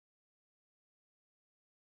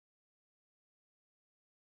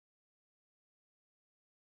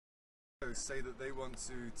Say that they want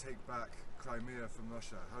to take back Crimea from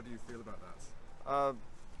Russia. How do you feel about that?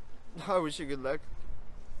 I wish you good luck.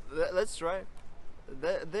 Let's try.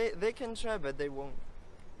 They can try, but they won't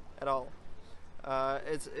at all.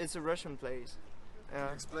 It's a Russian place. Can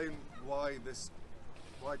you explain why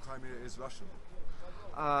Crimea is Russian?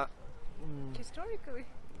 Historically.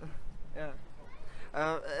 Yeah.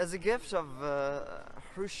 As a gift of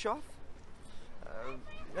Khrushchev.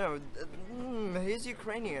 He's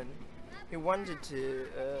Ukrainian. He wanted to.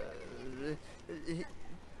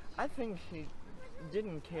 I think he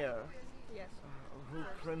didn't care. Yes. Who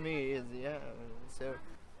Crimea is. Yeah. So,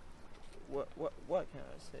 what can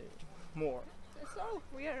I say more? So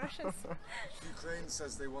we are Russians. Ukraine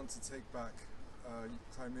says they want to take back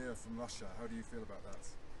Crimea from Russia. How do you feel about that?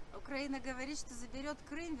 Украина говорит, что заберет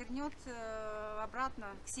Крым, вернет обратно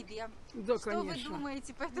к себе. Да, что конечно. вы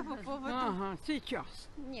думаете по этому поводу? Ага, сейчас.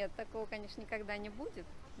 Нет, такого, конечно, никогда не будет.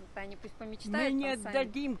 Это они пусть Мы помечтают. не там сами.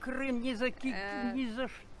 отдадим Крым ни за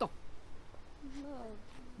что. Ну,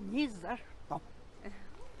 Ни за что.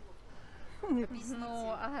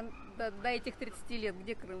 до этих 30 лет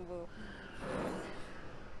где Крым был?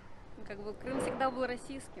 Как бы Крым всегда был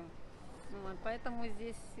российским. Вот, поэтому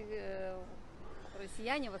здесь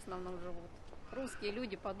россияне в основном живут. Русские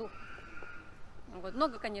люди по духу. Вот,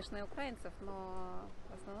 много, конечно, и украинцев, но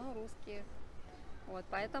в основном русские. Вот,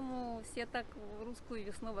 поэтому все так русскую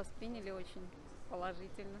весну восприняли очень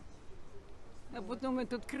положительно. А потом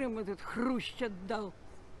этот Крым, этот Хрущ отдал.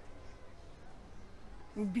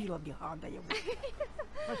 Убила бы гада его.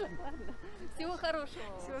 Всего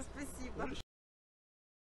хорошего. Все, спасибо.